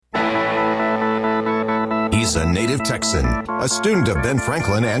He's a native Texan, a student of Ben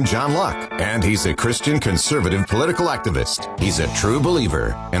Franklin and John Locke, and he's a Christian conservative political activist. He's a true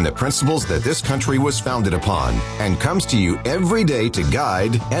believer in the principles that this country was founded upon and comes to you every day to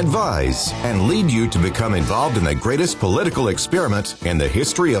guide, advise, and lead you to become involved in the greatest political experiment in the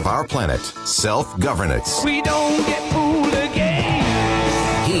history of our planet, self-governance. We don't get fooled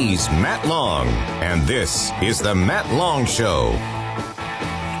again. He's Matt Long, and this is The Matt Long Show.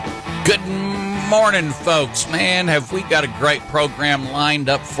 Good morning, folks. Man, have we got a great program lined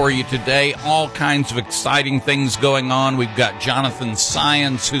up for you today. All kinds of exciting things going on. We've got Jonathon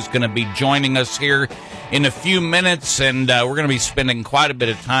Saenz, who's going to be joining us here in a few minutes, and we're going to be spending quite a bit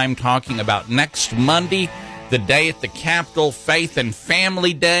of time talking about next Monday, the day at the Capitol, Faith and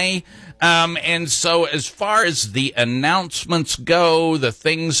Family Day. And so as far as the announcements go, the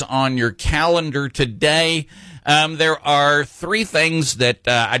things on your calendar today, there are three things that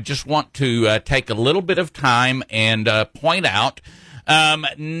I just want to take a little bit of time and point out.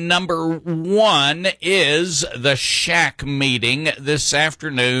 Number one is the SHAC meeting this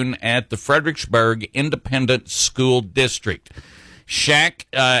afternoon at the Fredericksburg Independent School District. SHAC,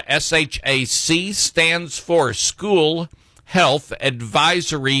 S-H-A-C, stands for School Health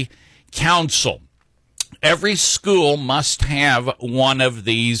Advisory Council. Every school must have one of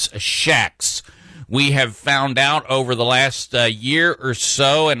these SHACs. We have found out over the last year or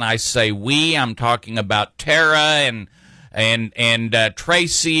so, and I say we, I'm talking about Tara and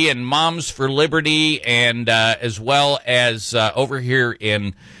Tracy and Moms for Liberty, and as well as over here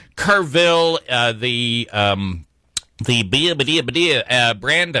in Kerrville,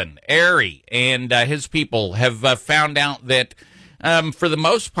 Brandon Airy and his people have found out that for the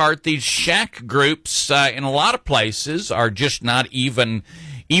most part, these SHAC groups in a lot of places are just not even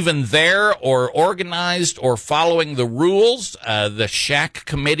there or organized or following the rules. The SHAC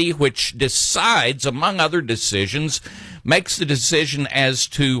committee, which decides, among other decisions, makes the decision as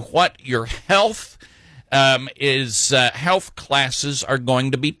to what your health health classes are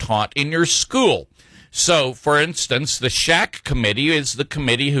going to be taught in your school. So, for instance, the SHAC committee is the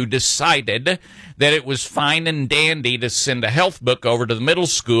committee who decided that it was fine and dandy to send a health book over to the middle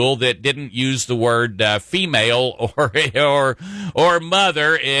school that didn't use the word female or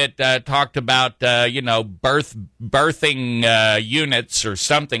mother. It talked about birthing units or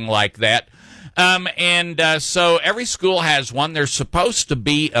something like that. So every school has one. There's supposed to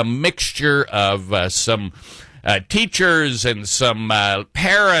be a mixture of some teachers and some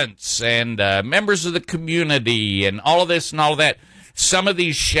parents and members of the community and all of this and all of that. Some of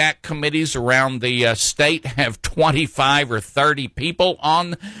these SHAC committees around the state have 25 or 30 people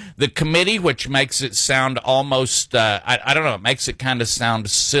on the committee, which makes it sound almost, I don't know, it makes it kind of sound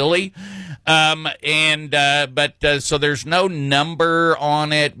silly. So there's no number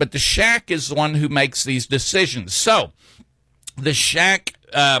on it, but the SHAC is the one who makes these decisions. So the SHAC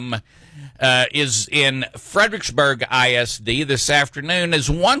is in Fredericksburg ISD this afternoon, is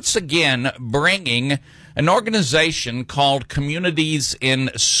once again bringing an organization called Communities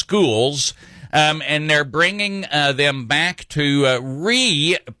in Schools, and they're bringing them back to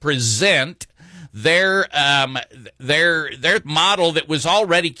represent their model that was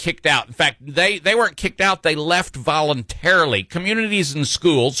already kicked out. In fact, they weren't kicked out, they left voluntarily. Communities in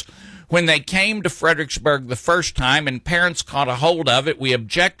Schools, when they came to Fredericksburg the first time and parents caught a hold of it, we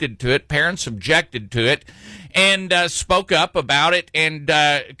objected to it, parents objected to it, and spoke up about it. And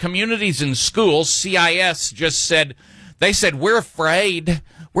Communities in Schools, CIS, just said, we're afraid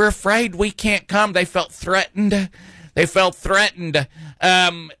we can't come. They felt threatened. And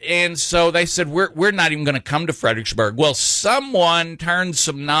so they said, we're not even going to come to Fredericksburg. Well, someone turned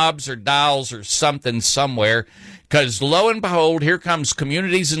some knobs or dials or something somewhere, because lo and behold, here comes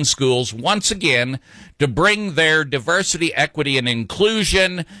Communities in Schools once again to bring their diversity, equity, and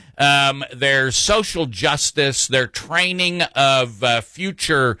inclusion, their social justice, their training of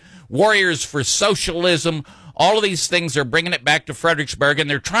future warriors for socialism. All of these things, are bringing it back to Fredericksburg, and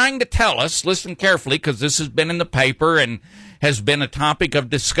they're trying to tell us, listen carefully, because this has been in the paper and has been a topic of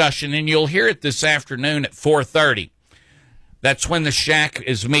discussion, and you'll hear it this afternoon at 4:30. That's when the SHAC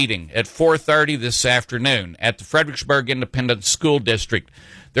is meeting, at 4:30 this afternoon at the Fredericksburg Independent School District.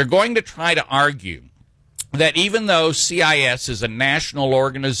 They're going to try to argue that even though CIS is a national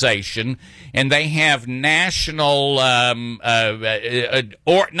organization and they have national, not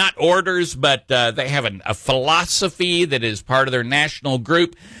orders, but they have a philosophy that is part of their national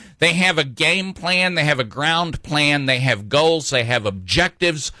group, they have a game plan, they have a ground plan, they have goals, they have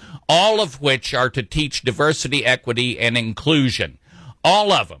objectives, all of which are to teach diversity, equity, and inclusion.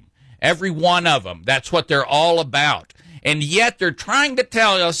 All of them. Every one of them. That's what they're all about. And yet they're trying to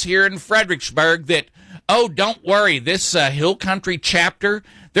tell us here in Fredericksburg that, oh, don't worry, this Hill Country chapter,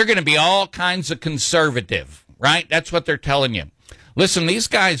 they're going to be all kinds of conservative, right? That's what they're telling you. Listen, these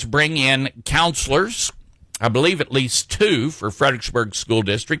guys bring in counselors, I believe at least 2 for Fredericksburg School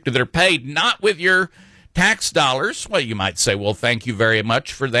District, that are paid not with your tax dollars. Well, you might say, well, thank you very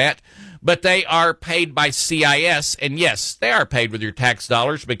much for that. But they are paid by CIS, and yes, they are paid with your tax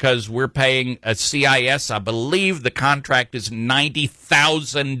dollars because we're paying a CIS. I believe the contract is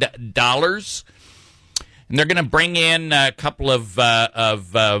 $90,000. And they're going to bring in a couple of they're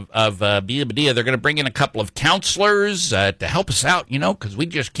going to bring in a couple of counselors to help us out, because we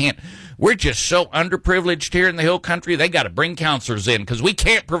just can't. We're just so underprivileged here in the Hill Country. They got to bring counselors in because we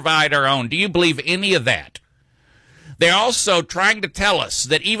can't provide our own. Do you believe any of that? They're also trying to tell us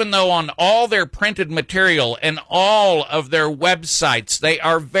that even though on all their printed material and all of their websites, they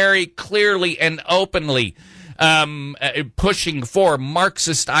are very clearly and openly pushing for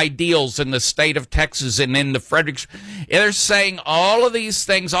Marxist ideals in the state of Texas and in the Fredericksburg. They're saying all of these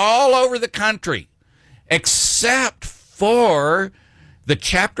things all over the country, except for the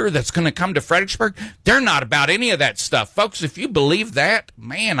chapter that's going to come to Fredericksburg. They're not about any of that stuff. Folks, if you believe that,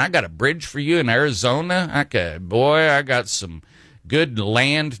 man, I got a bridge for you in Arizona. I got some good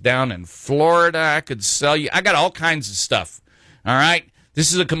land down in Florida I could sell you. I got all kinds of stuff, all right?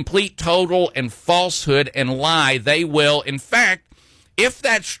 This is a complete, total, and falsehood and lie. They will, in fact, if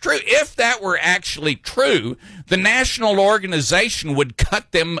that's true, if that were actually true, the national organization would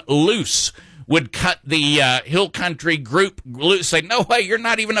cut them loose, would cut the Hill Country group loose, say, no way, you're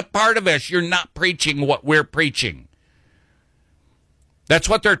not even a part of us. You're not preaching what we're preaching. That's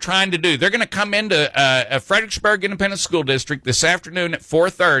what they're trying to do. They're going to come into a Fredericksburg Independent School District this afternoon at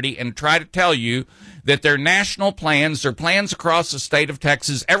 4:30 and try to tell you that their national plans, their plans across the state of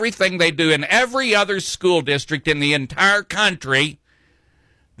Texas, everything they do in every other school district in the entire country,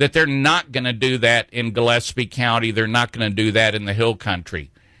 that they're not going to do that in Gillespie County. They're not going to do that in the Hill Country.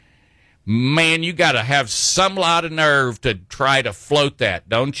 Man, you got to have some lot of nerve to try to float that,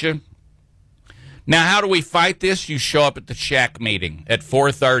 don't you? Now, how do we fight this? You show up at the shack meeting at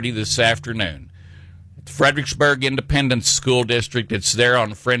 4:30 this afternoon. Fredericksburg Independent School District. It's there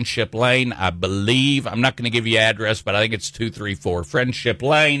on Friendship Lane, I believe. I'm not going to give you address, but I think it's 234 Friendship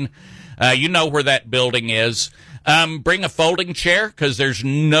Lane. You know where that building is. Bring a folding chair because there's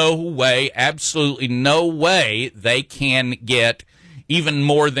no way, absolutely no way they can get even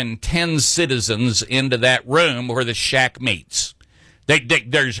more than 10 citizens into that room where the shack meets.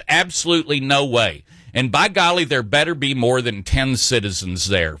 There's absolutely no way. And by golly, there better be more than 10 citizens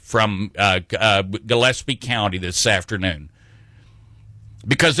there from Gillespie County this afternoon.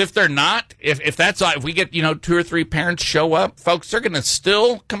 Because if they're not, if we get 2 or 3 parents show up, folks, they're going to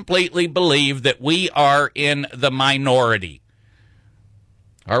still completely believe that we are in the minority.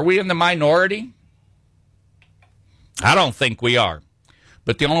 Are we in the minority? I don't think we are.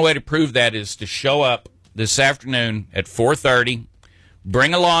 But the only way to prove that is to show up this afternoon at 4:30,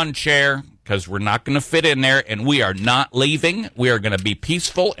 bring a lawn chair, because we're not going to fit in there, and we are not leaving. We are going to be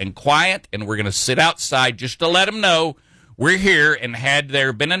peaceful and quiet, and we're going to sit outside just to let them know we're here, and had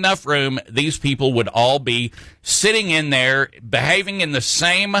there been enough room, these people would all be sitting in there, behaving in the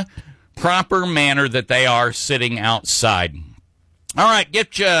same proper manner that they are sitting outside. All right,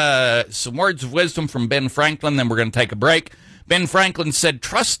 get you some words of wisdom from Ben Franklin, then we're going to take a break. Ben Franklin said,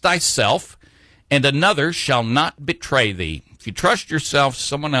 "Trust thyself, and another shall not betray thee." If you trust yourself,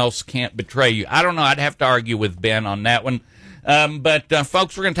 someone else can't betray you. I don't know. I'd have to argue with Ben on that one. But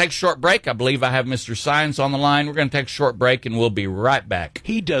folks, we're going to take a short break. I believe I have Mr. Saenz on the line. We're going to take a short break, and we'll be right back.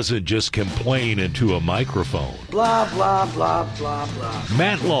 He doesn't just complain into a microphone. Blah, blah, blah, blah, blah.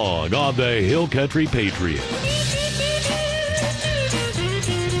 Matt Long on the Hill Country Patriot.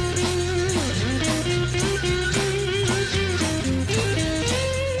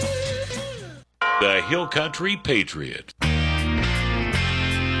 The Hill Country Patriot.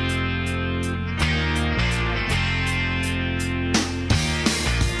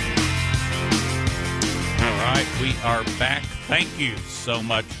 We are back. Thank you so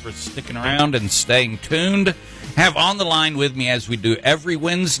much for sticking around and staying tuned. Have on the line with me, as we do every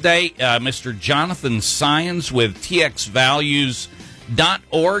Wednesday, Mr. Jonathon Saenz with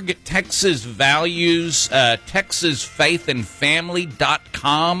TXValues.org, Texas Values,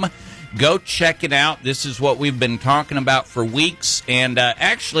 TexasFaithandFamily.com. Go check it out. This is what we've been talking about for weeks. And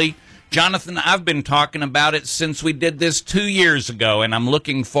actually, Jonathon, I've been talking about it since we did this 2 years ago, and I'm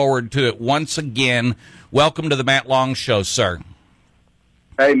looking forward to it once again. Welcome to the Matt Long Show, sir.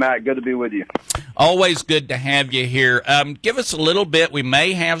 Hey, Matt. Good to be with you. Always good to have you here. Give us a little bit. We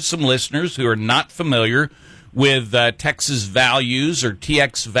may have some listeners who are not familiar with Texas Values, or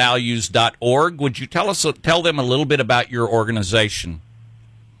txvalues.org. Would you tell them a little bit about your organization?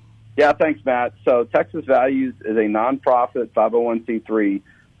 Yeah, thanks, Matt. So Texas Values is a nonprofit 501c3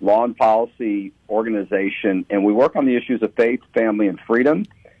 law and policy organization, and we work on the issues of faith, family, and freedom,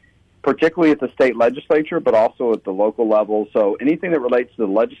 particularly at the state legislature, but also at the local level. So anything that relates to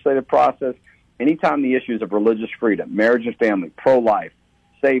the legislative process, anytime the issues of religious freedom, marriage and family, pro-life,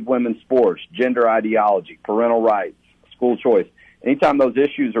 save women's sports, gender ideology, parental rights, school choice, anytime those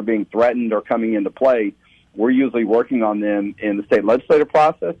issues are being threatened or coming into play, we're usually working on them in the state legislative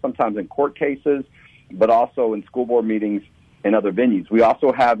process, sometimes in court cases, but also in school board meetings and other venues. We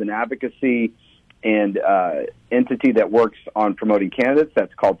also have an advocacy and entity that works on promoting candidates.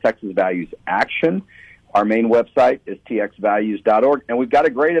 That's called Texas Values Action. Our main website is txvalues.org, and we've got a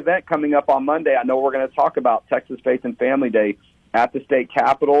great event coming up on Monday. I know we're going to talk about Texas Faith and Family Day at the state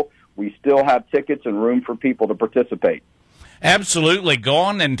capitol. We still have tickets and room for people to participate. Absolutely. Go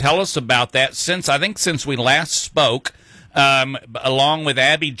on and tell us about that. Since we last spoke, along with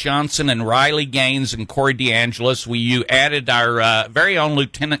Abby Johnson and Riley Gaines and Corey DeAngelis, you added our very own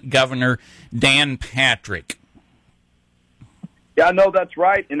Lieutenant Governor Dan Patrick. Yeah, no, that's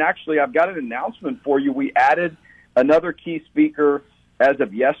right. And actually, I've got an announcement for you. We added another key speaker as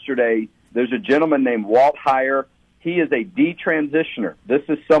of yesterday. There's a gentleman named Walt Heyer. He is a detransitioner. This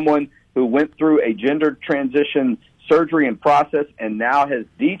is someone who went through a gender transition surgery and process and now has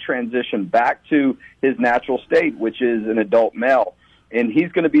detransitioned back to his natural state, which is an adult male. And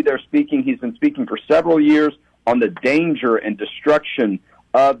he's going to be there speaking. He's been speaking for several years on the danger and destruction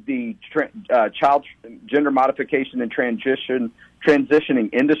of the child gender modification and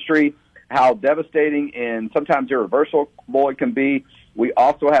transitioning industry, how devastating and sometimes irreversible it can be. We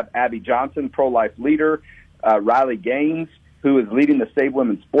also have Abby Johnson, pro-life leader, Riley Gaines, who is leading the Save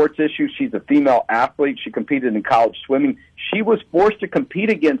Women's Sports issue. She's a female athlete. She competed in college swimming. She was forced to compete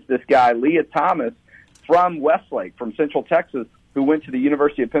against this guy, Leah Thomas, from Westlake, from Central Texas, who went to the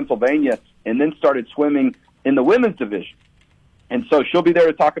University of Pennsylvania and then started swimming in the women's division. And so she'll be there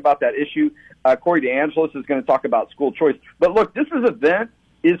to talk about that issue. Corey DeAngelis is going to talk about school choice. But look, this event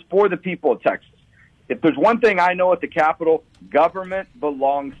is for the people of Texas. If there's one thing I know at the Capitol, government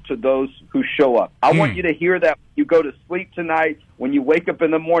belongs to those who show up. I want you to hear that when you go to sleep tonight, when you wake up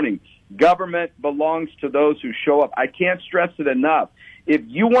in the morning. Government belongs to those who show up. I can't stress it enough. If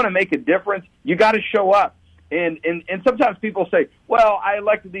you want to make a difference, you got to show up. And sometimes people say, well, I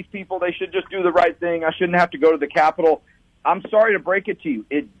elected these people. They should just do the right thing. I shouldn't have to go to the Capitol. I'm sorry to break it to you.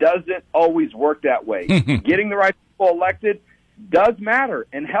 It doesn't always work that way. Getting the right people elected does matter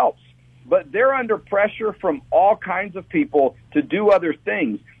and helps. But they're under pressure from all kinds of people to do other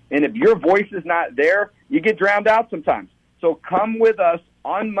things. And if your voice is not there, you get drowned out sometimes. So come with us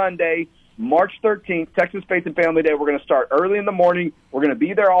on Monday, March 13th, Texas Faith and Family Day. We're going to start early in the morning. We're going to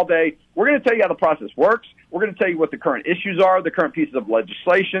be there all day. We're going to tell you how the process works. We're going to tell you what the current issues are, the current pieces of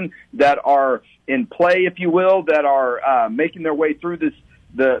legislation that are in play, if you will, that are making their way through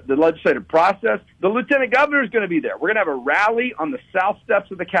the legislative process. The lieutenant governor is going to be there. We're going to have a rally on the south steps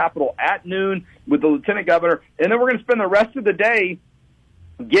of the Capitol at noon with the lieutenant governor, and then we're going to spend the rest of the day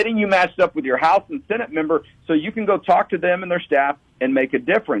getting you matched up with your House and Senate member so you can go talk to them and their staff and make a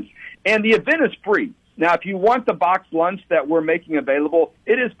difference. And the event is free. Now, if you want the boxed lunch that we're making available,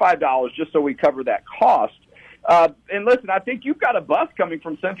 it is $5 just so we cover that cost. And listen, I think you've got a bus coming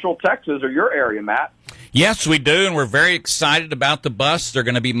from Central Texas or your area, Matt. Yes, we do, and we're very excited about the bus. They're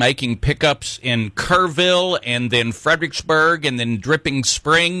going to be making pickups in Kerrville and then Fredericksburg and then Dripping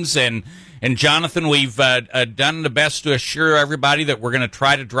Springs. And Jonathan, we've done the best to assure everybody that we're going to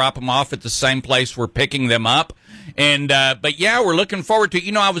try to drop them off at the same place we're picking them up. And but, yeah, we're looking forward to it.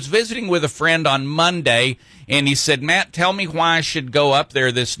 You know, I was visiting with a friend on Monday, and he said, Matt, tell me why I should go up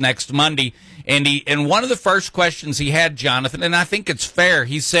there this next Monday. And one of the first questions he had, Jonathan, and I think it's fair,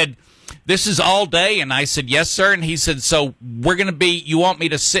 he said, this is all day. And I said, yes, sir. And he said, so you want me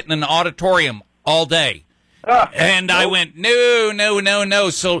to sit in an auditorium all day? And I went, no.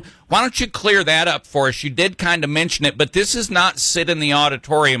 So why don't you clear that up for us? You did kind of mention it, but this is not sit in the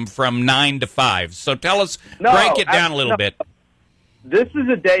auditorium from 9 to 5. So tell us, break it down a little bit. This is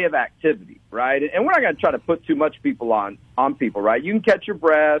a day of activity, right? And we're not going to try to put too much people on people, right? You can catch your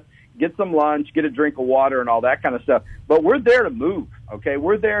breath, get some lunch, get a drink of water and all that kind of stuff. But we're there to move, okay?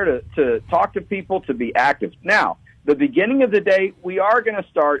 We're there to talk to people, to be active. Now, the beginning of the day, we are going to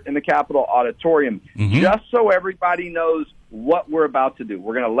start in the Capitol Auditorium just so everybody knows what we're about to do.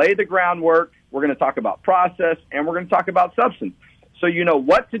 We're going to lay the groundwork. We're going to talk about process, and we're going to talk about substance. So you know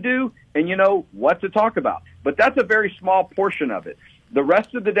what to do and you know what to talk about. But that's a very small portion of it. The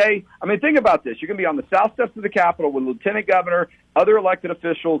rest of the day, I mean, think about this. You're going to be on the south steps of the Capitol with Lieutenant Governor, other elected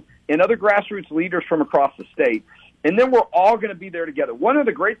officials, and other grassroots leaders from across the state. And then we're all going to be there together. One of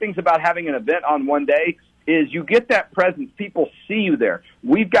the great things about having an event on one day is you get that presence. People see you there.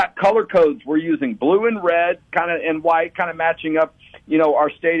 We've got color codes. We're using blue and red kind of and white, kind of matching up, our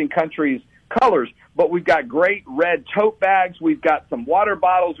state and country's colors. But we've got great red tote bags. We've got some water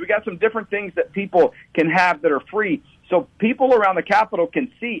bottles. We got some different things that people can have that are free. So people around the Capitol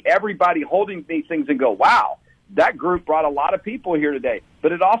can see everybody holding these things and go, wow, that group brought a lot of people here today.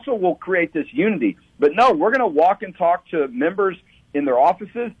 But it also will create this unity. But no, we're going to walk and talk to members in their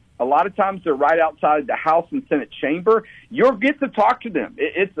offices. A lot of times they're right outside the House and Senate chamber. You'll get to talk to them.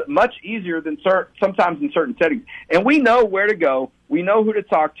 It's much easier than sometimes in certain settings. And we know where to go. We know who to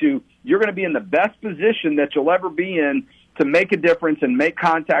talk to. You're going to be in the best position that you'll ever be in to make a difference and make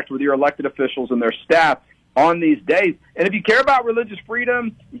contact with your elected officials and their staff on these days. And if you care about religious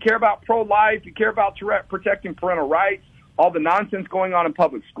freedom, you care about pro-life, you care about protecting parental rights, all the nonsense going on in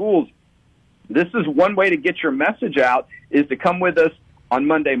public schools, this is one way to get your message out, is to come with us on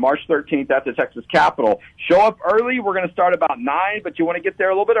Monday, March 13th at the Texas Capitol. Show up early. We're going to start about 9, but you want to get there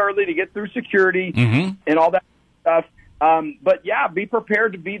a little bit early to get through security and all that stuff. But, yeah, be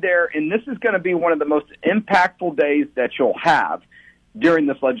prepared to be there, and this is going to be one of the most impactful days that you'll have during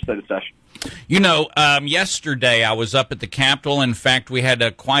this legislative session. Yesterday I was up at the Capitol. In fact, we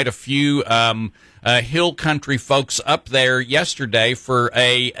had quite a few Hill Country folks up there yesterday for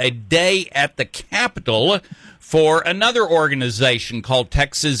a day at the Capitol for another organization called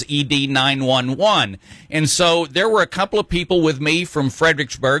Texas ED 911. And so there were a couple of people with me from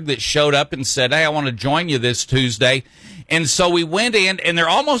Fredericksburg that showed up and said, hey, I want to join you this Tuesday. And so we went in, and they're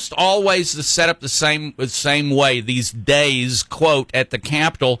almost always set up the same way, these days, quote, at the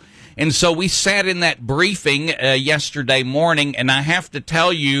Capitol. And so we sat in that briefing yesterday morning, and I have to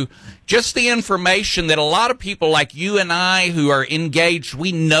tell you, just the information that a lot of people like you and I who are engaged,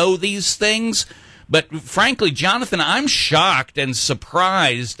 we know these things. But frankly, Jonathan, I'm shocked and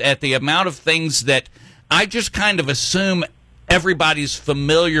surprised at the amount of things that I just kind of assume everybody's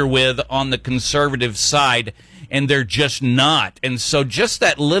familiar with on the conservative side, and they're just not. And so just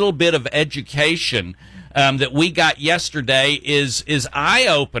that little bit of education that we got yesterday is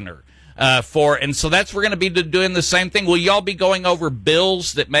eye-opener and so we're going to be doing the same thing. Will y'all be going over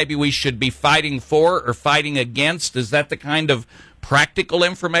bills that maybe we should be fighting for or fighting against? Is that the kind of practical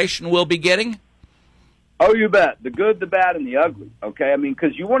information we'll be getting? Oh, you bet. The good, the bad, and the ugly, okay? I mean,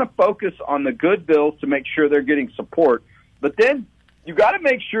 because you want to focus on the good bills to make sure they're getting support. But then you got to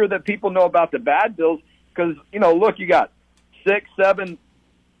make sure that people know about the bad bills because, look, you got 6, 7,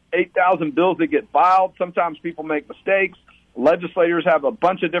 8,000 bills that get filed. Sometimes people make mistakes. Legislators have a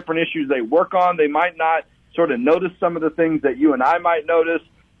bunch of different issues they work on. They might not sort of notice some of the things that you and I might notice.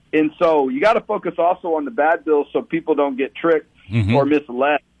 And so you got to focus also on the bad bills so people don't get tricked or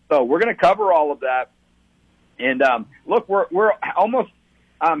misled. So we're going to cover all of that. And look, we're almost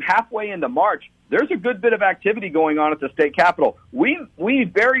halfway into March. There's a good bit of activity going on at the state capitol. We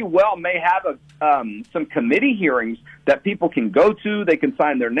very well may have some committee hearings that people can go to, they can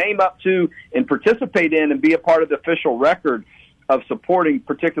sign their name up to, and participate in and be a part of the official record of supporting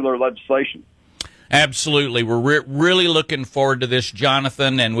particular legislation. Absolutely. We're really looking forward to this,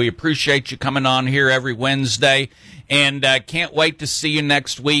 Jonathan, and we appreciate you coming on here every Wednesday. And can't wait to see you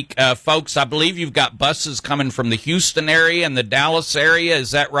next week. Folks, I believe you've got buses coming from the Houston area and the Dallas area.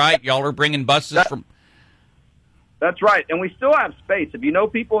 Is that right? Y'all are bringing buses from... That's right. And we still have space. If you know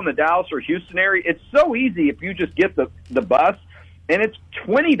people in the Dallas or Houston area, it's so easy if you just get the bus, and it's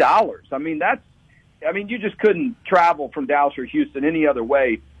 $20. I mean, you just couldn't travel from Dallas or Houston any other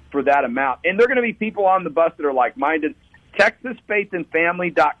way for that amount. And there are going to be people on the bus that are like-minded.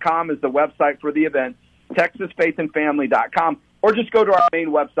 TexasFaithandFamily.com is the website for the event. TexasFaithandFamily.com, or just go to our main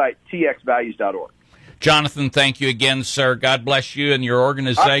website, txvalues.org. Jonathan, thank you again, sir. God bless you and your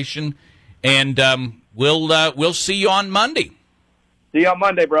organization. And we'll see you on Monday. See you on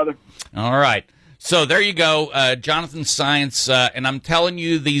Monday, brother. All right. So there you go, Jonathon Saenz. And I'm telling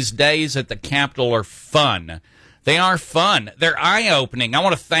you, these days at the Capitol are fun. They are fun. They're eye-opening. I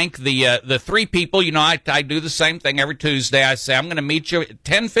want to thank the three people. I do the same thing every Tuesday. I say, I'm going to meet you at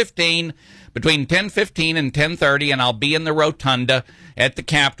 10:15, between 10:15 and 10:30, and I'll be in the rotunda at the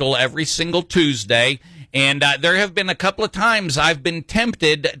Capitol every single Tuesday. And there have been a couple of times I've been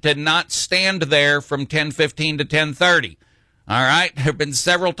tempted to not stand there from 10:15 to 10:30. All right? There have been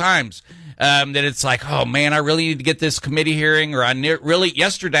several times that it's like, oh, man, I really need to get this committee hearing, or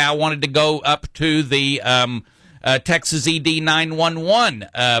yesterday I wanted to go up to the Texas ED 911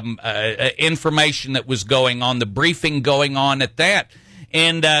 information that was going on, the briefing going on at that.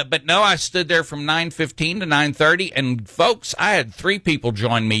 And but no, I stood there from 9:15 to 9:30, and folks, I had 3 people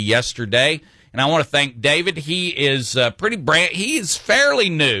join me yesterday, and I want to thank David. He is he is fairly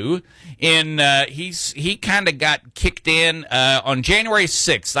new. He kind of got kicked in on January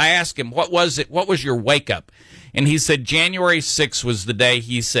 6th. I asked him, what was your wake up? And he said January 6th was the day.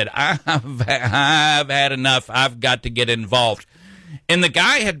 He said, I've had enough. I've got to get involved. And the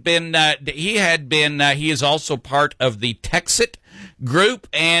guy he is also part of the Texit group,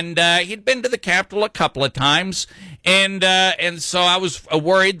 and he'd been to the Capitol a couple of times, and so I was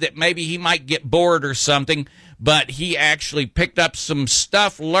worried that maybe he might get bored or something, but he actually picked up some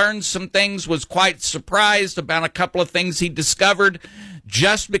stuff, learned some things, was quite surprised about a couple of things he discovered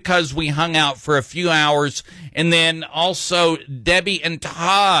just because we hung out for a few hours. And then also Debbie and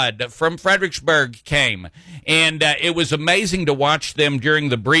Todd from Fredericksburg came, and it was amazing to watch them during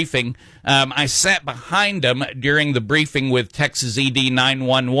the briefing. I sat behind them during the briefing with Texas ED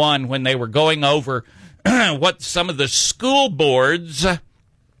 911 when they were going over what some of the school boards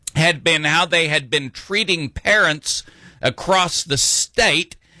how they had been treating parents across the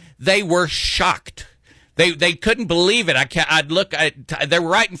state. They were shocked. They couldn't believe it. They were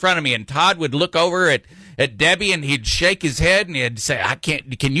right in front of me, and Todd would look over at Debbie, and he'd shake his head, and he'd say,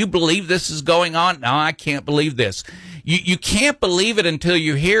 can you believe this is going on? No, I can't believe this. You can't believe it until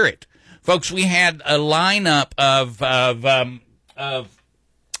you hear it. Folks, we had a lineup of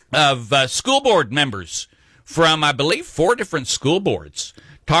school board members from, I believe, 4 different school boards,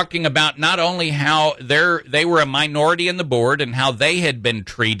 talking about not only how they were a minority in the board and how they had been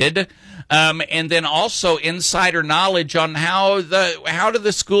treated, and then also insider knowledge on how do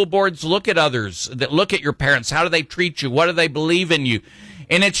the school boards look at others, that look at your parents, how do they treat you, what do they believe in you,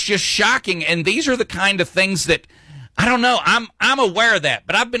 and it's just shocking. And these are the kind of things that I don't know. I'm aware of that,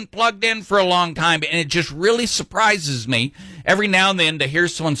 but I've been plugged in for a long time, and it just really surprises me every now and then to hear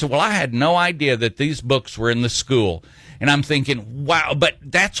someone say, "Well, I had no idea that these books were in the school." And I'm thinking, wow, but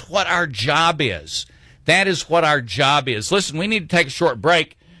that's what our job is. That is what our job is. Listen, we need to take a short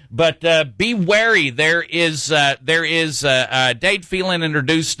break, but be wary. Dade Phelan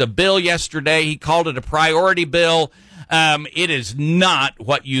introduced a bill yesterday. He called it a priority bill. It is not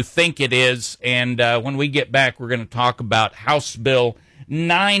what you think it is. And when we get back, we're going to talk about House Bill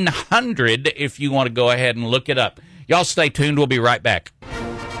 900, if you want to go ahead and look it up. Y'all stay tuned. We'll be right back.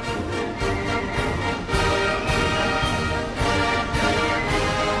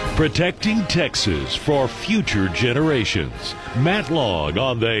 Protecting Texas for future generations. Matt Long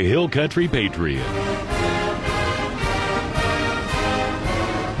on the Hill Country Patriot.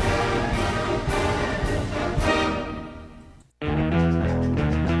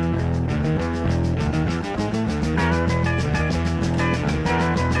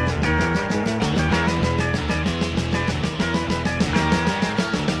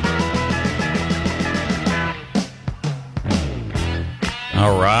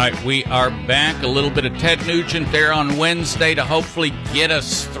 All right, we are back. A little bit of Ted Nugent there on Wednesday to hopefully get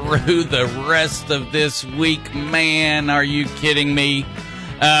us through the rest of this week. Man, are you kidding me?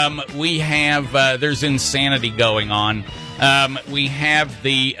 We have, there's insanity going on. We have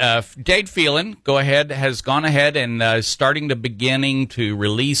the Dade Phelan has gone ahead and starting to beginning to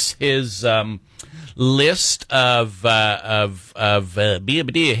release his list of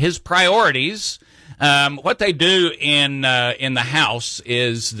his priorities. What they do in the House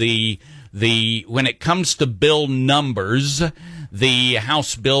is when it comes to bill numbers, the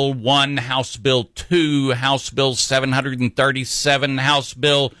House Bill 1, House Bill 2, House Bill 737, House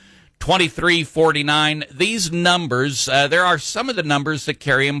Bill 2349. These numbers, there are some of the numbers that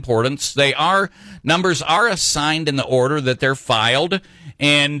carry importance. Numbers are assigned in the order that they're filed,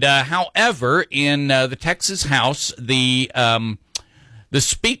 and however, in the Texas House, the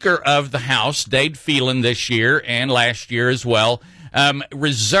Speaker of the House, Dade Phelan, this year and last year as well,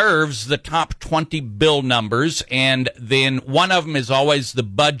 reserves the top 20 bill numbers, and then one of them is always the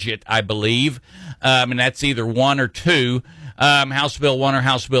budget, I believe, and that's either 1 or 2, House Bill 1 or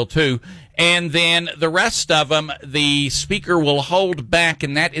House Bill 2, and then the rest of them, the Speaker will hold back,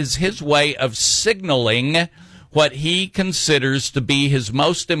 and that is his way of signaling what he considers to be his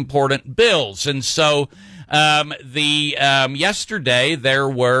most important bills. And so yesterday there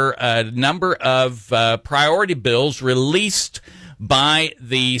were a number of priority bills released by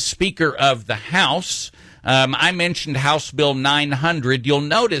the Speaker of the House. I mentioned House Bill 900. You'll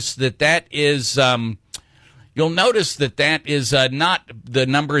notice that is not, the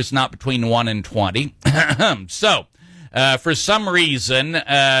number is not between 1 and 20. So, for some reason,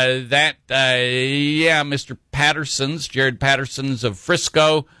 Mr. Jared Patterson's of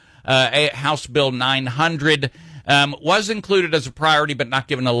Frisco, House Bill 900, was included as a priority but not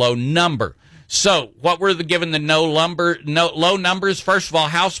given a low number. So what were given the low numbers? First of all,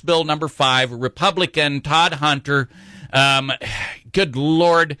 House Bill number 5, Republican Todd Hunter. Good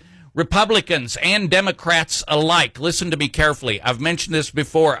Lord. Republicans and Democrats alike, listen to me carefully. I've mentioned this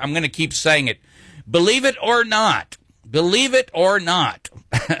before. I'm going to keep saying it. Believe it or not. Believe it or not.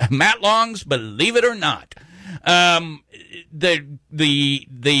 Matt Long's Believe It or Not. The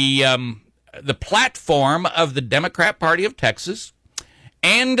platform of the Democrat Party of Texas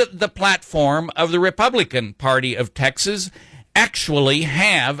and the platform of the Republican Party of Texas actually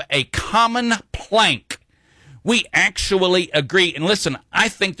have a common plank. We actually agree. And listen, I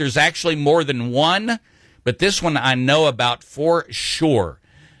think there's actually more than one, but this one I know about for sure.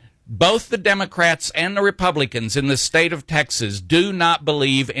 Both the Democrats and the Republicans in the state of Texas do not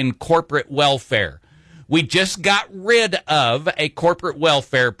believe in corporate welfare. We just got rid of a corporate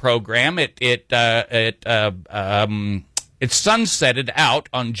welfare program. It sunsetted out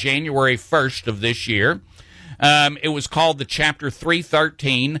on January 1st of this year. It was called the Chapter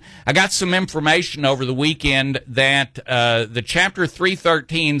 313. I got some information over the weekend that the Chapter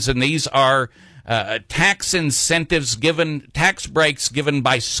 313s, and these are tax incentives tax breaks given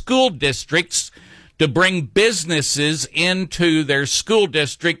by school districts to bring businesses into their school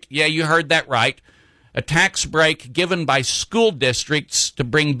district. Yeah, you heard that right. A tax break given by school districts to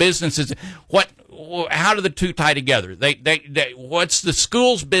bring businesses. How do the two tie together? What's the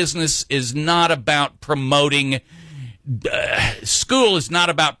school's business is not about promoting. School is not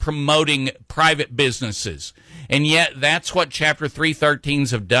about promoting private businesses, and yet that's what Chapter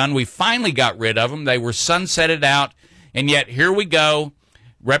 313s have done. We finally got rid of them; they were sunsetted out, and yet here we go.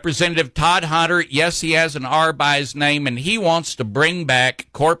 Representative Todd Hunter, yes, he has an R by his name, and he wants to bring back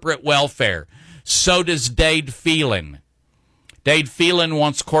corporate welfare. So does Dade Phelan. Dade Phelan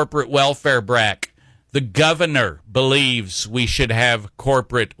wants corporate welfare back. The governor believes we should have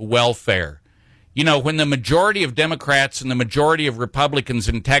corporate welfare. You know, when the majority of Democrats and the majority of Republicans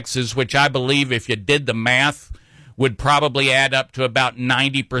in Texas, which I believe if you did the math would probably add up to about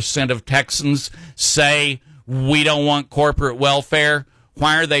 90% of Texans, say we don't want corporate welfare,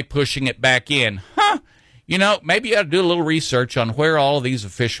 why are they pushing it back in? You know, maybe you ought to do a little research on where all of these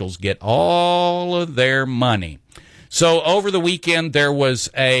officials get all of their money. So over the weekend, there was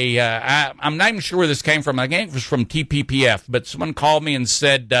I'm not even sure where this came from. I think it was from TPPF, but someone called me and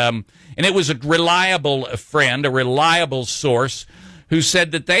said, and it was a reliable friend, a reliable source, who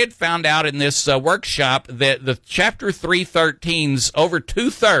said that they had found out in this workshop that the Chapter 313s, over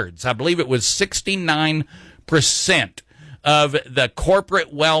two-thirds, I believe it was 69% of the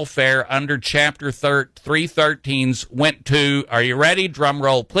corporate welfare under Chapter 313s went to, are you ready? Drum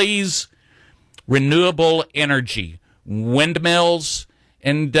roll, please. Renewable energy. Windmills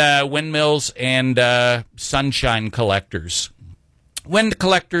and sunshine collectors. Wind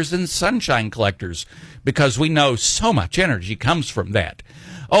collectors and sunshine collectors, because we know so much energy comes from that.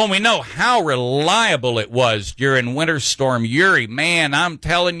 Oh, and we know how reliable it was during Winter Storm Uri. Man, I'm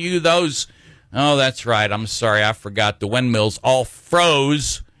telling you, those... Oh, that's right. I'm sorry. I forgot. The windmills all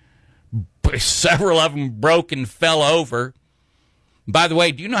froze. Several of them broke and fell over. By the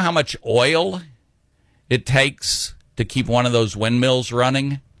way, do you know how much oil it takes to keep one of those windmills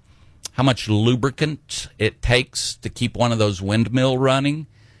running? How much lubricant it takes to keep one of those windmills running?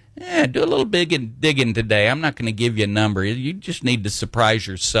 Do a little digging today. I'm not going to give you a number. You just need to surprise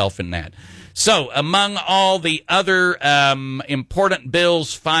yourself in that. So, among all the other important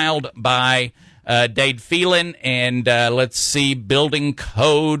bills filed by Dade Phelan, and let's see, building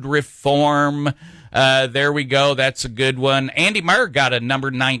code reform. There we go. That's a good one. Andy Murr got a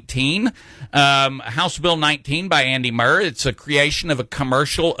number 19. House Bill 19 by Andy Murr. It's a creation of a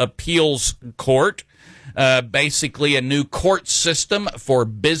commercial appeals court. Basically a new court system for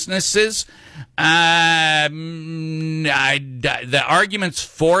businesses. The arguments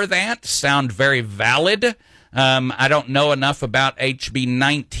for that sound very valid. I don't know enough about HB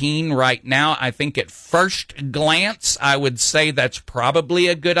 19 right now. I think at first glance, I would say that's probably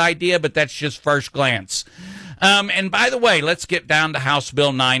a good idea, but that's just first glance. And by the way, let's get down to House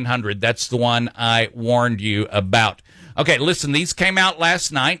Bill 900. That's the one I warned you about. Okay, listen, these came out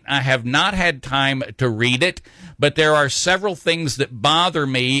last night. I have not had time to read it, but there are several things that bother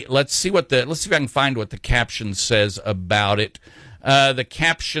me. Let's see if I can find what the caption says about it. The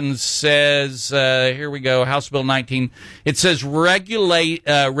caption says, here we go, House Bill 19. It says relating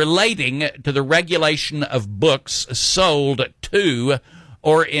to the regulation of books sold to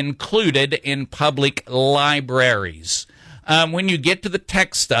or included in public libraries. When you get to the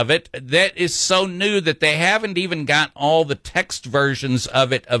text of it, that is so new that they haven't even got all the text versions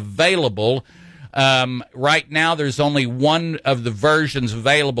of it available. Right now, there's only one of the versions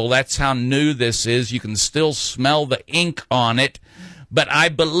available. That's how new this is. You can still smell the ink on it, but I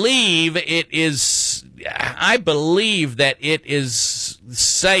believe that it is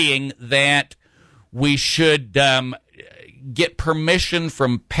saying that we should get permission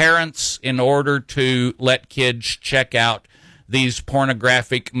from parents in order to let kids check out these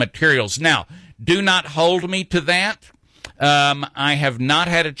pornographic materials. Now, do not hold me to that. I have not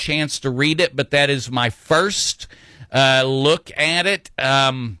had a chance to read it, but that is my first look at it.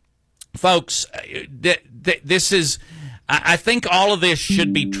 Folks, this is, I think all of this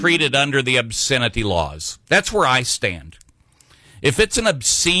should be treated under the obscenity laws. That's where I stand. If it's an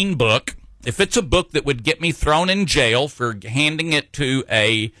obscene book, if it's a book that would get me thrown in jail for handing it to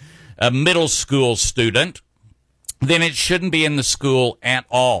a middle school student, then it shouldn't be in the school at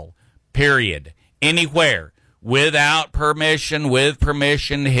all, period, anywhere. Without permission, with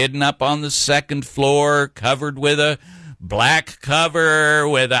permission, hidden up on the second floor, covered with a black cover,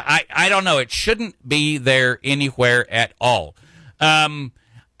 with a, I don't know, it shouldn't be there anywhere at all.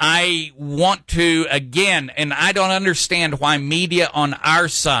 I want to, again, and I don't understand why media on our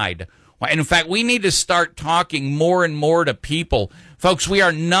side, and in fact, we need to start talking more and more to people. Folks, we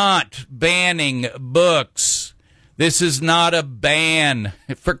are not banning books. This is not a ban,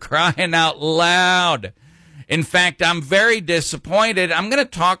 for crying out loud. In fact, I'm very disappointed. I'm going to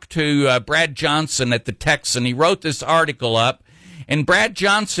talk to Brad Johnson at the Texan. He wrote this article up, and Brad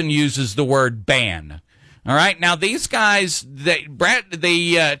Johnson uses the word ban. All right? Now, these guys,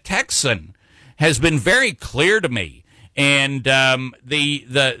 the Texan has been very clear to me, and that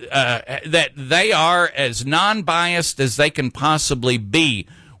they are as non-biased as they can possibly be.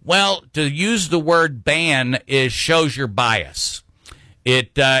 Well, to use the word ban shows your bias.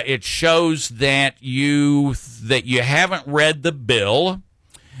 It shows that you haven't read the bill,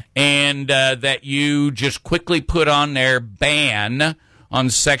 and that you just quickly put on their ban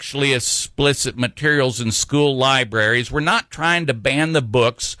on sexually explicit materials in school libraries. We're not trying to ban the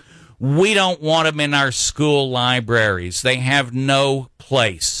books. We don't want them in our school libraries. They have no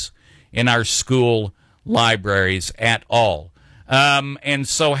place in our school libraries at all. And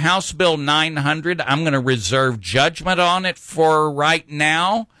so House Bill 900, I'm going to reserve judgment on it for right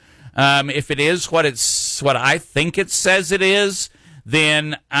now. If it is what I think it says it is,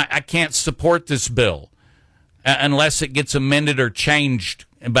 then I can't support this bill unless it gets amended or changed.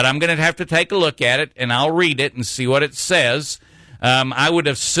 But I'm going to have to take a look at it, and I'll read it and see what it says. I would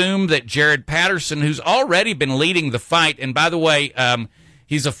assume that Jared Patterson, who's already been leading the fight, and by the way,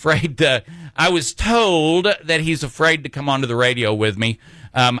 he's afraid to... I was told that he's afraid to come onto the radio with me.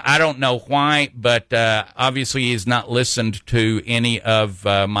 I don't know why, but obviously he's not listened to any of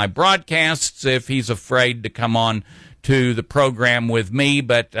my broadcasts if he's afraid to come on to the program with me.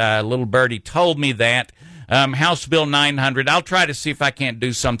 But little birdie told me that. House Bill 900, I'll try to see if I can't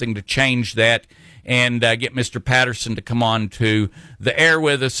do something to change that and get Mr. Patterson to come on to the air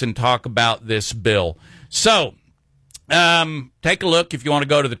with us and talk about this bill. So... take a look if you want to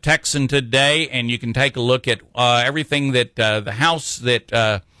go to the Texan today, and you can take a look at everything that the House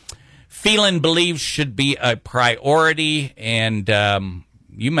that Phelan believes should be a priority, and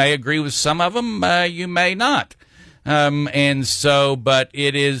you may agree with some of them, you may not. And so, but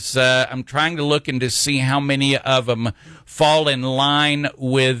it is, I'm trying to look and to see how many of them fall in line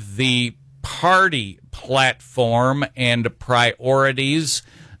with the party platform and priorities.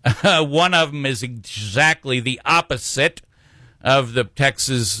 One of them is exactly the opposite of the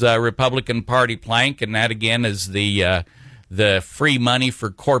Texas Republican Party plank, and that again is the free money for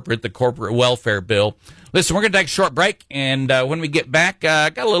the corporate welfare bill. Listen, we're going to take a short break, and when we get back, I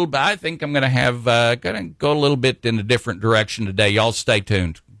think I'm going to go a little bit in a different direction today. Y'all stay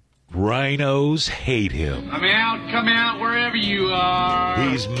tuned. Rhinos hate him. Come out wherever you are.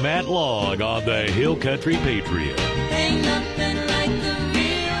 He's Matt Long on the Hill Country Patriot. Ain't nothing like the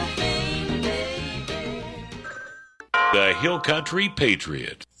real thing, baby. The Hill Country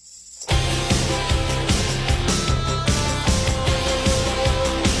Patriot.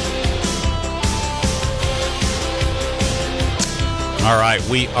 All right,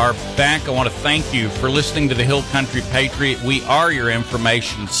 we are back. I want to thank you for listening to the Hill Country Patriot. We are your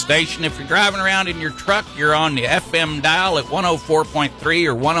information station. If you're driving around in your truck, you're on the FM dial at 104.3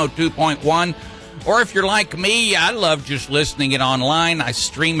 or 102.1. Or if you're like me, I love just listening it online. I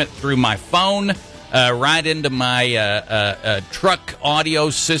stream it through my phone right into my truck audio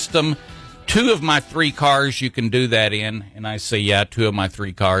system. 2 of my 3 cars you can do that in. And I say, yeah, 2 of my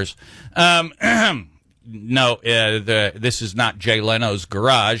 3 cars. No, this is not Jay Leno's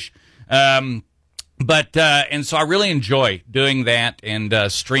garage. But and so I really enjoy doing that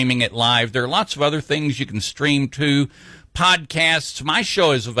and streaming it live. There are lots of other things you can stream too. Podcasts. My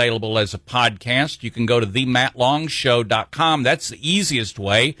show is available as a podcast. You can go to themattlongshow.com. That's the easiest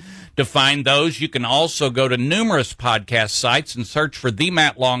way to find those. You can also go to numerous podcast sites and search for The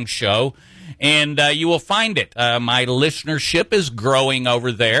Matt Long Show, and you will find it. My listenership is growing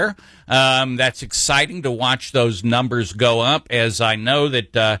over there. That's exciting to watch those numbers go up, as I know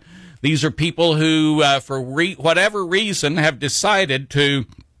that these are people who, for whatever reason, have decided to,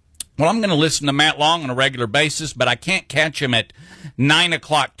 well, I'm going to listen to Matt Long on a regular basis, but I can't catch him at 9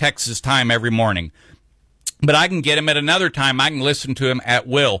 o'clock Texas time every morning. But I can get him at another time. I can listen to him at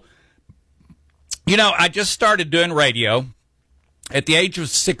will. You know, I just started doing radio. At the age of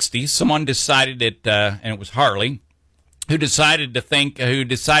 60, someone decided and it was Harley, who decided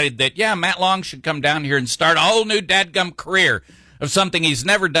that, yeah, Matt Long should come down here and start a whole new dadgum career of something he's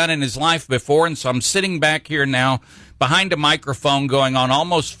never done in his life before. And so I'm sitting back here now behind a microphone going on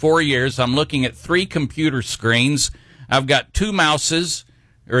almost 4 years. I'm looking at 3 computer screens. I've got 2 mouses,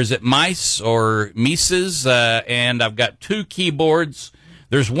 or is it mice or mices? And I've got 2 keyboards.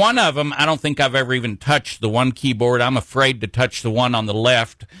 There's one of them, I don't think I've ever even touched the one keyboard. I'm afraid to touch the one on the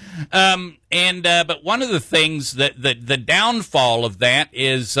left. But one of the things the downfall of that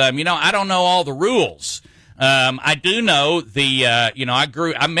is, I don't know all the rules. I do know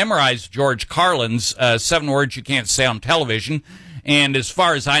I memorized George Carlin's 7 words you can't say on television. And as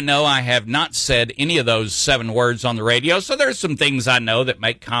far as I know, I have not said any of those 7 words on the radio. So there's some things I know that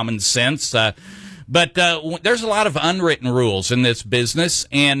make common sense. But there's a lot of unwritten rules in this business.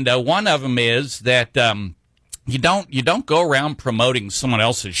 And one of them is that you don't go around promoting someone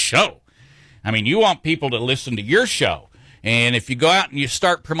else's show. I mean, you want people to listen to your show. And if you go out and you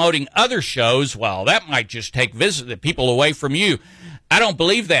start promoting other shows, well, that might just take people away from you. I don't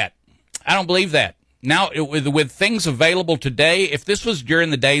believe that. Now, with things available today, if this was during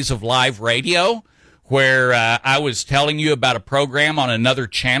the days of live radio, where I was telling you about a program on another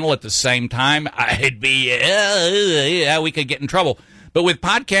channel at the same time, I'd be, we could get in trouble. But with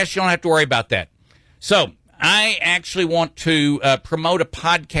podcasts, you don't have to worry about that. So I actually want to promote a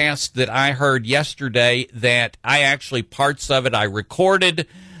podcast that I heard yesterday that parts of it I recorded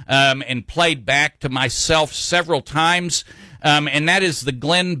and played back to myself several times, and that is the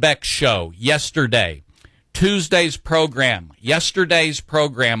Glenn Beck Show yesterday. Yesterday's program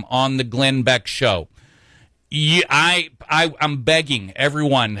on the Glenn Beck Show. I'm begging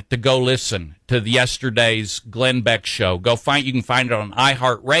everyone to go listen to yesterday's Glenn Beck Show. You can find it on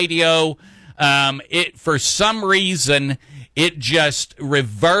iHeartRadio. For some reason, it just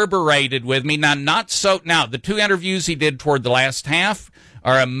reverberated with me. Now, the 2 interviews he did toward the last half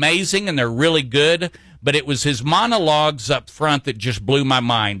are amazing and they're really good, but it was his monologues up front that just blew my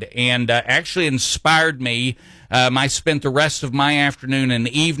mind and actually inspired me. I spent the rest of my afternoon and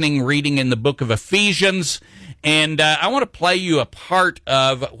evening reading in the book of Ephesians, and I want to play you a part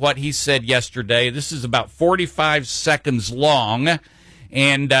of what he said yesterday. This is about 45 seconds long.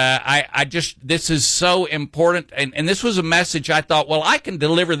 And this is so important. And this was a message I thought, well, I can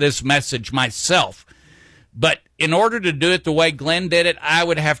deliver this message myself. But in order to do it the way Glenn did it, I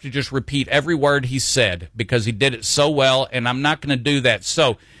would have to just repeat every word he said because he did it so well, and I'm not going to do that.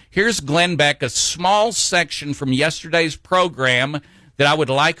 So here's Glenn Beck, a small section from yesterday's program that I would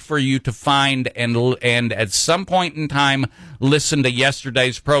like for you to find and at some point in time listen to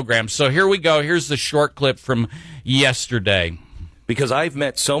yesterday's program. So here we go. Here's the short clip from yesterday. Because I've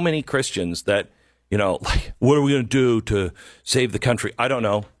met so many Christians that, what are we going to do to save the country? I don't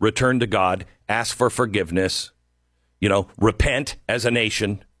know. Return to God, ask for forgiveness, repent as a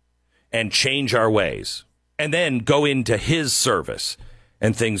nation, and change our ways. And then go into his service,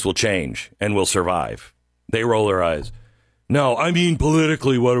 and things will change, and we'll survive. They roll their eyes. No, I mean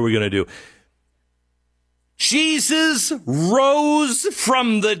politically, what are we going to do? Jesus rose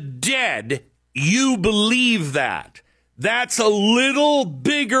from the dead. You believe that. That's a little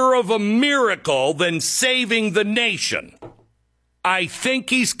bigger of a miracle than saving the nation. I think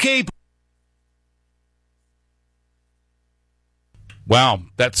he's capable. Wow,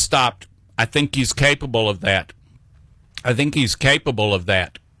 that stopped. I think he's capable of that.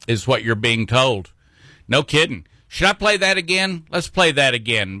 Is what you're being told. No kidding. Should I play that again? Let's play that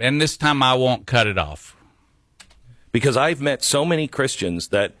again. And this time I won't cut it off. Because I've met so many Christians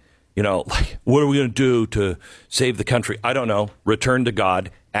that, what are we going to do to save the country? I don't know. Return to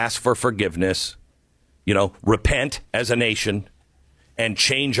God, ask for forgiveness, repent as a nation, and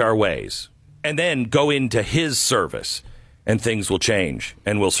change our ways. And then go into his service, and things will change,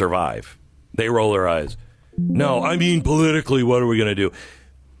 and we'll survive. They roll their eyes. No, I mean politically, what are we going to do?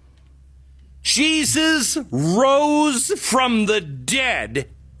 Jesus rose from the dead.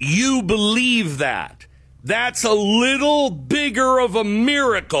 You believe that. That's a little bigger of a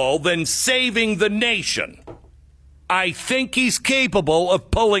miracle than saving the nation. I think he's capable of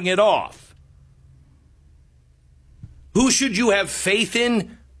pulling it off. Who should you have faith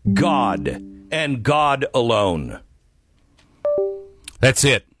in? God, and God alone. That's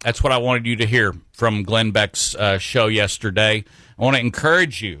it. That's what I wanted you to hear from Glenn Beck's show yesterday. I want to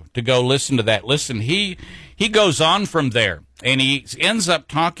encourage you to go listen to that. Listen, he goes on from there, and he ends up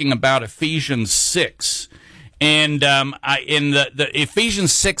talking about Ephesians 6. And in the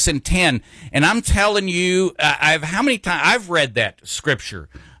Ephesians 6 and 10, and I'm telling you, how many times I've read that scripture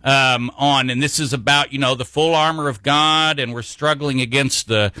and this is about, the full armor of God, and we're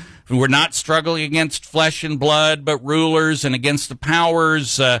not struggling against flesh and blood, but rulers, and against the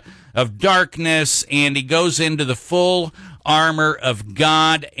powers of darkness, and he goes into the full armor of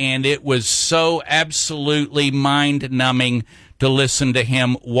God, and it was so absolutely mind-numbing to listen to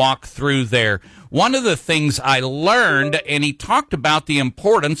him walk through there. One of the things I learned, and he talked about the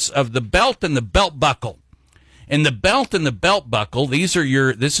importance of the belt and the belt buckle. And the belt and the belt buckle, this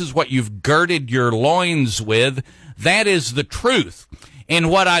is what you've girded your loins with. That is the truth. And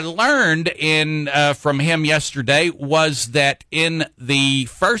what I learned from him yesterday was that in the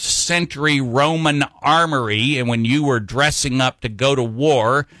first century Roman armory, and when you were dressing up to go to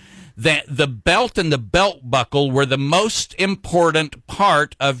war, that the belt and the belt buckle were the most important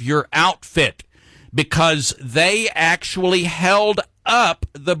part of your outfit, because they actually held up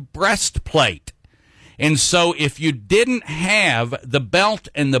the breastplate. And so if you didn't have the belt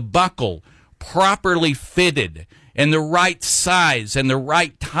and the buckle properly fitted and the right size and the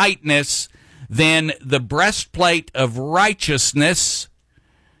right tightness, then the breastplate of righteousness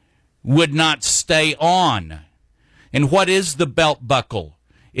would not stay on. And what is the belt buckle?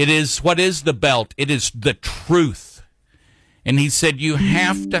 What is the belt? It is the truth. And he said you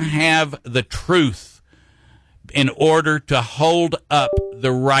have to have the truth in order to hold up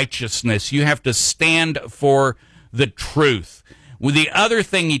the righteousness. You have to stand for the truth. Well, the other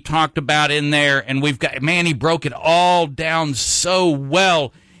thing he talked about in there, and he broke it all down so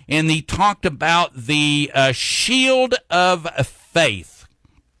well, and he talked about the shield of faith.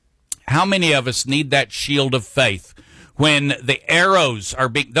 How many of us need that shield of faith? When the arrows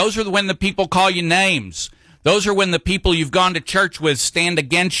are those are when the people call you names. Those are when the people you've gone to church with stand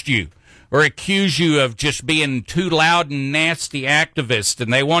against you or accuse you of just being too loud and nasty activist,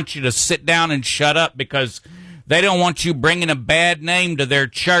 and they want you to sit down and shut up because they don't want you bringing a bad name to their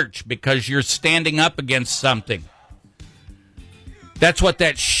church because you're standing up against something. That's what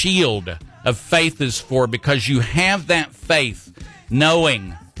that shield of faith is for, because you have that faith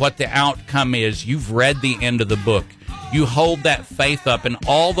knowing what the outcome is. You've read the end of the book. You hold that faith up, and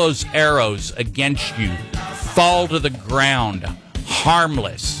all those arrows against you fall to the ground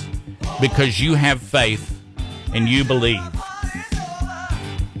harmless, because you have faith and you believe.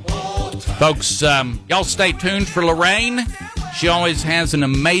 Folks, y'all stay tuned for Lorraine. She always has an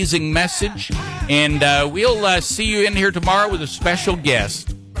amazing message, and we'll see you in here tomorrow with a special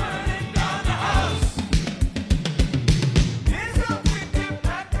guest.